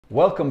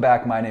Welcome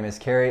back, my name is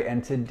Kerry,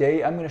 and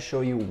today I'm going to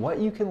show you what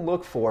you can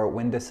look for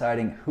when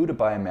deciding who to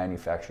buy a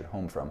manufactured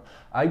home from.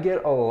 I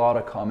get a lot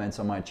of comments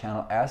on my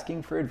channel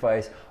asking for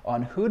advice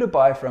on who to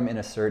buy from in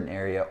a certain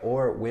area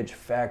or which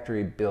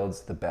factory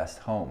builds the best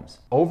homes.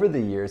 Over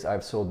the years,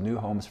 I've sold new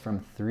homes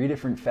from 3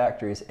 different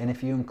factories, and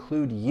if you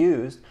include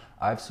used,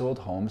 I've sold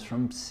homes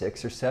from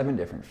 6 or 7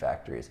 different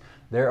factories.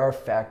 There are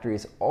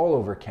factories all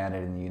over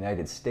Canada and the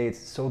United States,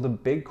 so the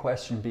big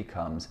question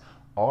becomes,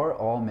 are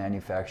all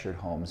manufactured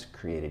homes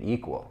created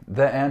equal?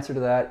 The answer to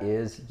that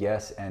is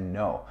yes and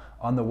no.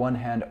 On the one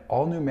hand,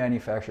 all new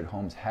manufactured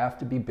homes have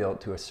to be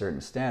built to a certain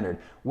standard,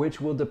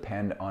 which will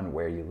depend on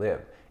where you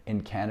live.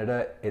 In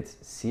Canada, it's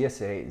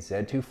CSA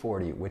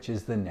Z240, which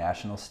is the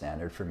national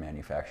standard for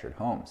manufactured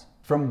homes.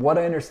 From what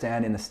I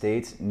understand, in the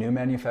States, new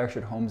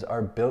manufactured homes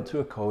are built to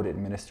a code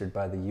administered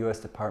by the U.S.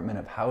 Department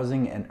of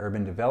Housing and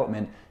Urban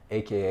Development,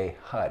 aka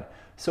HUD.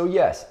 So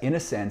yes, in a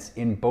sense,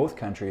 in both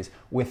countries,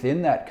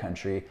 within that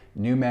country,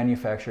 new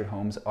manufactured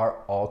homes are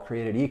all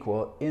created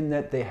equal in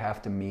that they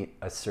have to meet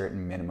a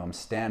certain minimum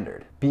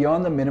standard.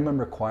 Beyond the minimum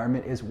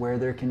requirement is where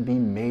there can be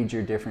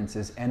major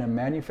differences, and a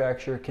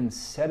manufacturer can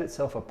set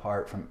itself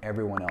apart from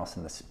everyone else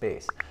in the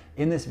space.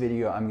 In this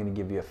video, I'm going to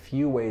give you a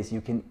few ways you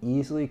can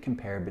easily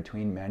compare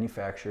between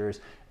manufacturers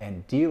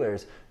and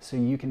dealers so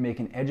you can make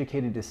an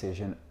educated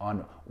decision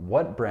on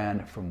what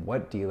brand from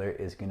what dealer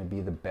is going to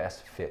be the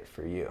best fit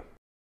for you.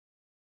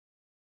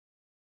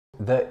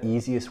 The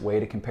easiest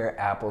way to compare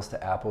apples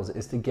to apples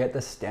is to get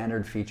the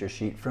standard feature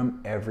sheet from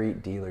every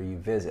dealer you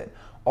visit.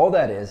 All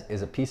that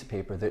is a piece of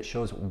paper that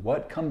shows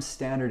what comes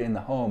standard in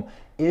the home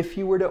if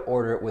you were to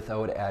order it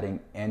without adding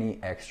any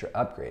extra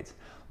upgrades.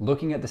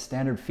 Looking at the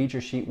standard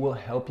feature sheet will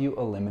help you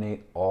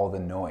eliminate all the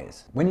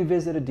noise. When you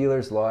visit a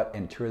dealer's lot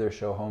and tour their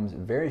show homes,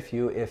 very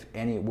few, if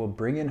any, will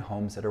bring in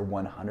homes that are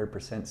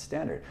 100%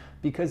 standard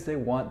because they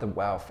want the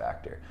wow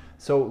factor.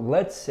 So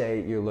let's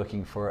say you're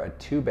looking for a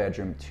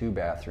 2-bedroom,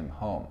 2-bathroom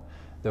home.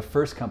 The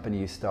first company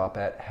you stop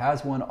at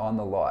has one on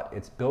the lot.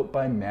 It's built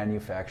by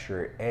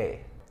manufacturer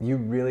A. You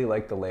really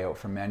like the layout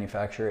from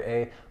manufacturer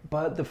A,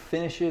 but the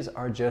finishes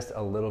are just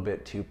a little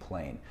bit too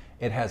plain.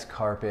 It has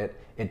carpet,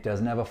 it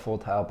doesn't have a full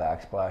tile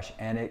backsplash,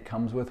 and it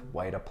comes with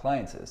white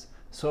appliances.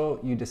 So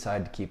you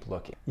decide to keep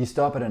looking. You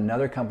stop at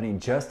another company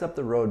just up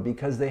the road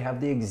because they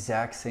have the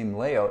exact same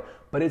layout,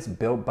 but it's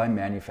built by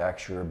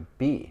manufacturer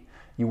B.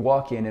 You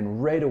walk in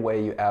and right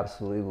away you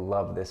absolutely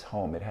love this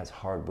home. It has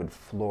hardwood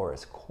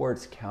floors,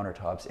 quartz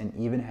countertops, and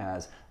even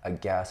has a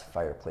gas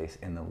fireplace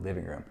in the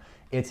living room.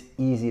 It's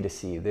easy to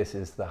see this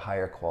is the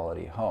higher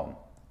quality home,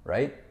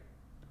 right?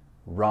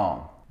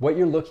 Wrong. What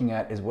you're looking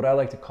at is what I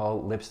like to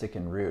call lipstick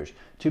and rouge.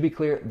 To be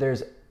clear,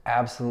 there's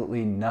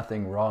absolutely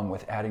nothing wrong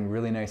with adding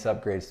really nice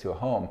upgrades to a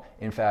home.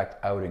 In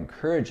fact, I would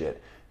encourage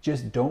it.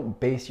 Just don't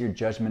base your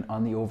judgment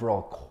on the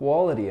overall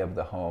quality of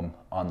the home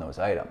on those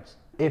items.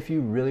 If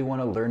you really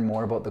want to learn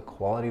more about the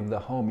quality of the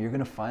home, you're going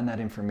to find that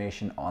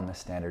information on the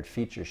standard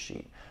feature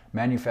sheet.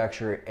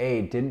 Manufacturer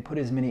A didn't put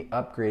as many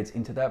upgrades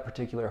into that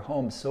particular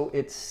home, so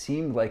it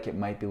seemed like it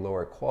might be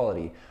lower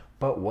quality.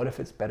 But what if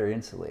it's better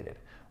insulated?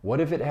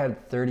 What if it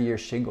had 30-year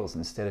shingles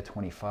instead of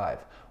 25?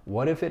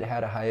 What if it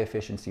had a high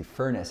efficiency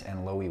furnace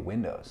and low-E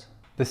windows?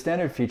 The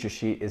standard feature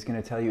sheet is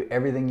going to tell you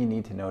everything you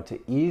need to know to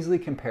easily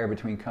compare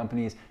between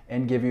companies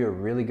and give you a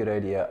really good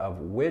idea of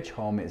which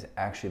home is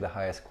actually the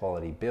highest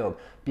quality build,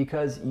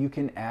 because you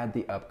can add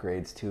the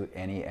upgrades to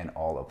any and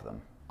all of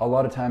them. A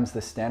lot of times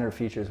the standard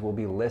features will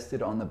be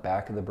listed on the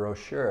back of the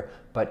brochure,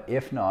 but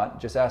if not,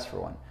 just ask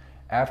for one.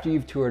 After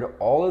you've toured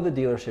all of the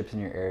dealerships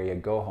in your area,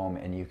 go home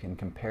and you can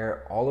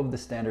compare all of the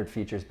standard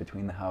features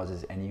between the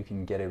houses, and you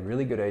can get a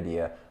really good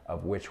idea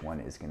of which one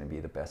is going to be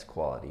the best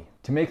quality.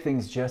 To make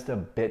things just a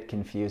bit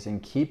confusing,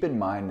 keep in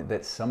mind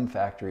that some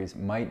factories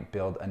might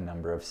build a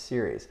number of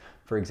series.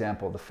 For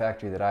example, the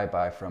factory that I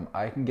buy from,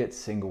 I can get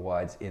single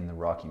wides in the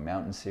Rocky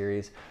Mountain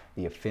series,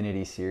 the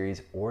Affinity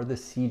series, or the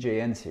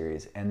CJN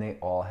series, and they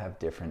all have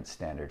different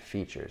standard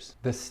features.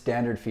 The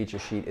standard feature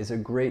sheet is a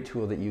great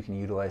tool that you can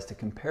utilize to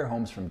compare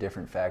homes from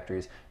different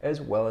factories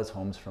as well as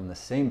homes from the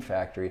same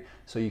factory,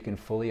 so you can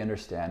fully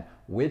understand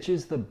which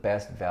is the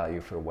best value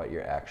for what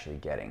you're actually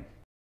getting.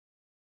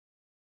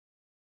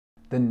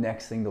 The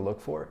next thing to look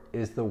for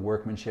is the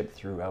workmanship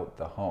throughout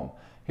the home.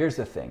 Here's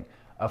the thing.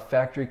 A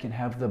factory can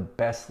have the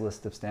best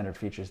list of standard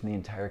features in the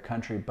entire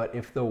country, but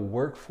if the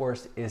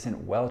workforce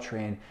isn't well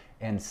trained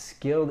and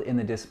skilled in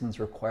the disciplines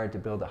required to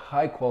build a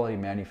high quality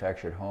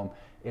manufactured home,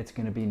 it's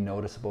going to be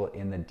noticeable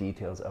in the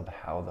details of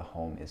how the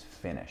home is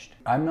finished.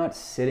 I'm not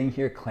sitting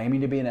here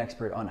claiming to be an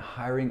expert on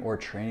hiring or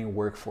training a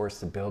workforce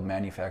to build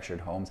manufactured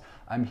homes.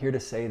 I'm here to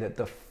say that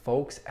the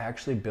folks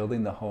actually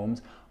building the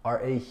homes are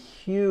a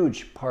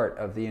huge part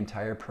of the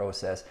entire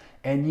process,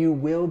 and you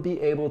will be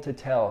able to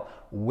tell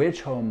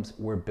which homes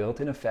were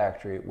built in a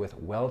factory with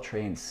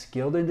well-trained,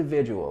 skilled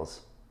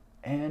individuals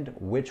and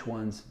which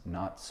ones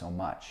not so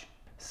much.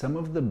 Some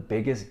of the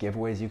biggest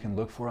giveaways you can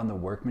look for on the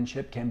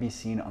workmanship can be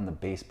seen on the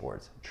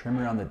baseboards, trim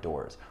around the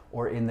doors,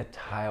 or in the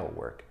tile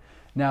work.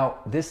 Now,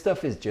 this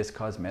stuff is just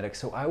cosmetic,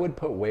 so I would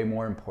put way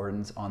more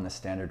importance on the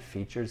standard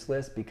features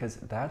list because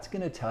that's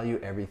going to tell you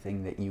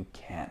everything that you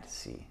can't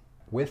see.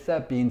 With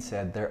that being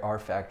said, there are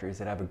factories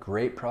that have a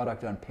great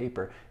product on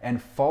paper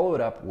and follow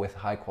it up with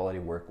high quality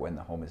work when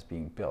the home is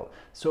being built.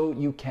 So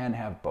you can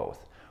have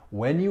both.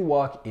 When you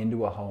walk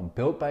into a home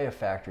built by a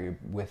factory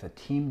with a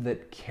team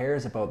that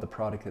cares about the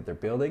product that they're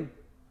building,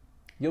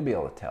 you'll be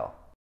able to tell.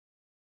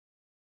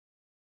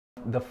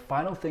 The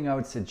final thing I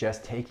would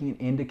suggest taking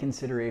into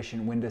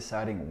consideration when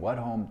deciding what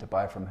home to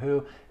buy from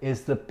who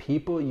is the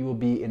people you will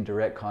be in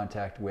direct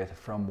contact with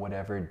from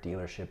whatever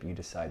dealership you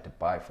decide to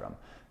buy from.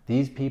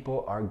 These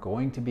people are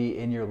going to be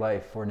in your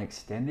life for an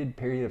extended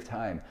period of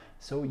time,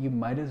 so you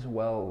might as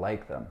well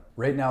like them.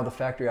 Right now, the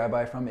factory I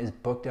buy from is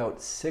booked out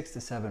 6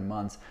 to 7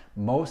 months.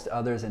 Most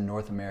others in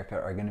North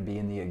America are going to be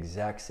in the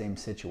exact same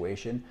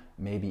situation,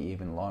 maybe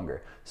even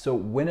longer. So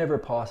whenever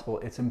possible,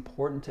 it's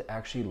important to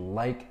actually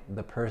like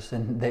the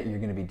person that you're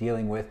going to be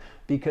dealing with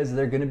because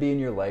they're going to be in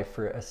your life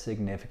for a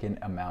significant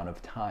amount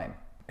of time.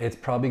 It's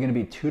probably going to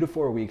be 2 to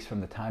 4 weeks from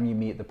the time you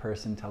meet the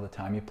person till the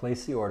time you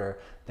place the order.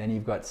 Then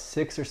you've got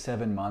 6 or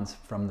 7 months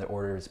from the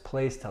order is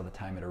placed till the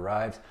time it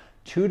arrives.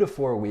 2 to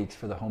 4 weeks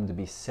for the home to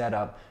be set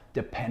up,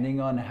 depending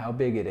on how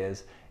big it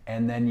is.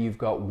 And then you've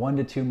got 1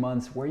 to 2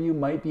 months where you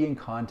might be in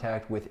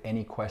contact with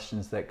any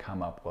questions that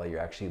come up while you're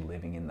actually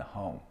living in the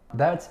home.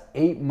 That's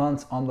 8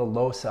 months on the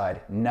low side,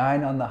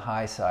 9 on the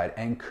high side,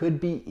 and could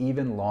be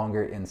even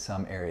longer in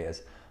some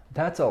areas.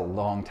 That's a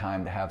long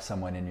time to have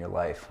someone in your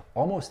life,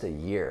 almost a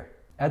year.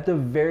 At the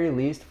very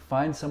least,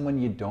 find someone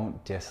you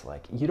don't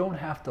dislike. You don't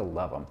have to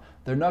love them.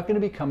 They're not going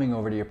to be coming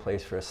over to your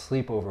place for a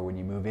sleepover when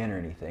you move in or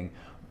anything,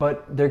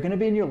 but they're going to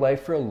be in your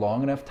life for a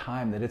long enough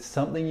time that it's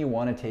something you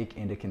want to take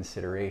into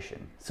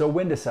consideration. So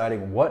when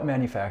deciding what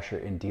manufacturer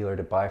and dealer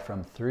to buy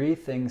from, 3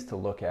 things to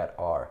look at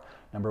are: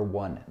 number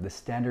 1, the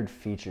standard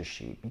feature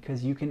sheet,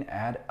 because you can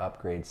add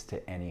upgrades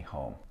to any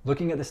home.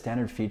 Looking at the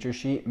standard feature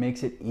sheet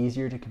makes it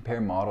easier to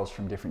compare models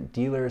from different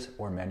dealers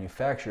or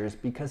manufacturers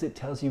because it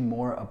tells you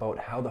more about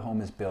how the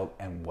home is built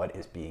and what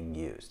is being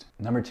used.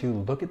 Number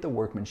 2, look at the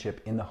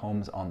workmanship in the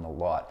homes on the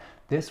lot.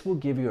 This will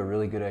give you a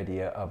really good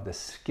idea of the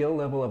skill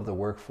level of the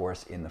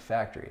workforce in the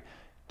factory.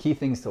 Key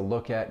things to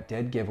look at,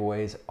 dead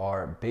giveaways,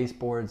 are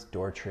baseboards,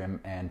 door trim,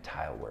 and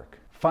tile work.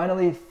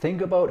 Finally,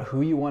 think about who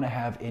you want to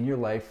have in your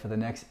life for the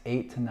next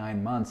 8 to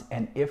 9 months,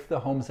 and if the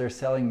homes they're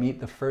selling meet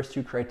the first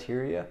 2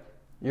 criteria,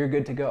 you're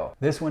good to go.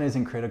 This one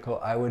isn't critical.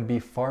 I would be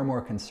far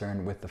more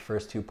concerned with the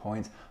first 2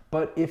 points,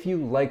 but if you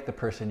like the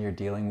person you're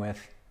dealing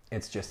with,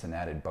 it's just an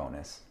added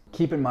bonus.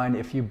 Keep in mind,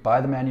 if you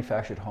buy the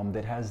manufactured home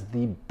that has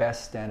the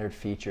best standard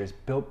features,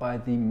 built by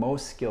the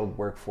most skilled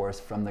workforce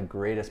from the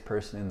greatest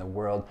person in the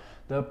world,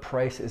 the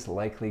price is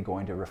likely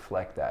going to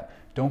reflect that.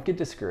 Don't get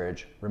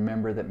discouraged.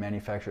 Remember that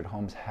manufactured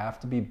homes have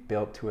to be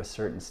built to a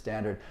certain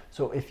standard,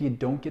 so if you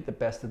don't get the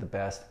best of the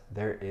best,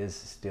 there is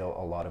still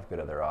a lot of good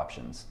other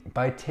options.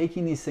 By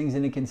taking these things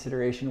into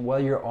consideration while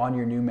you're on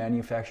your new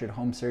manufactured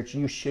home search,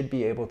 you should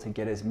be able to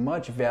get as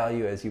much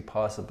value as you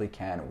possibly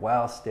can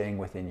while staying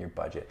within your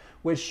budget,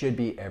 which should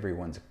be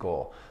everyone's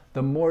goal.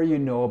 The more you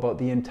know about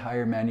the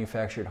entire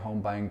manufactured home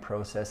buying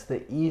process,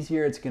 the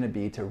easier it's going to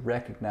be to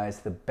recognize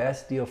the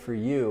best deal for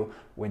you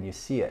when you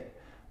see it.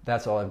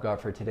 That's all I've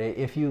got for today.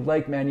 If you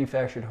like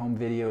manufactured home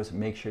videos,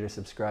 make sure to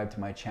subscribe to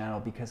my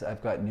channel because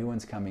I've got new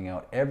ones coming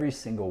out every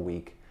single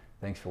week.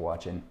 Thanks for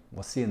watching.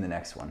 We'll see you in the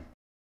next one.